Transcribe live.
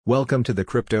Welcome to the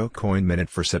Crypto Coin Minute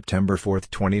for September 4,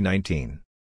 2019.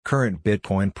 Current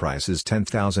Bitcoin price is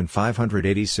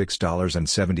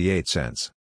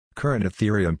 $10,586.78. Current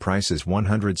Ethereum price is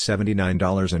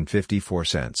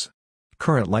 $179.54.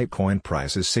 Current Litecoin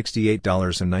price is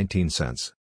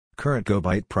 $68.19. Current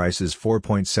GoByte price is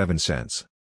 4.7 cents.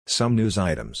 Some news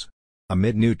items.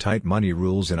 Amid new tight money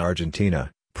rules in Argentina,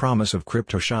 promise of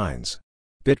crypto shines.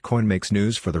 Bitcoin makes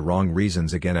news for the wrong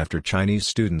reasons again after Chinese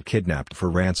student kidnapped for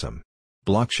ransom.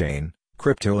 Blockchain,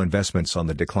 crypto investments on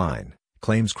the decline,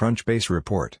 claims Crunchbase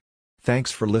report.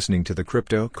 Thanks for listening to the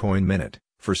Crypto Coin Minute.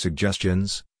 For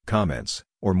suggestions, comments,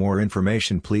 or more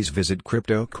information, please visit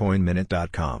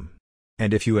cryptocoinminute.com.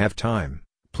 And if you have time,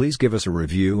 please give us a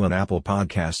review on Apple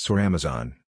Podcasts or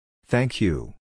Amazon. Thank you.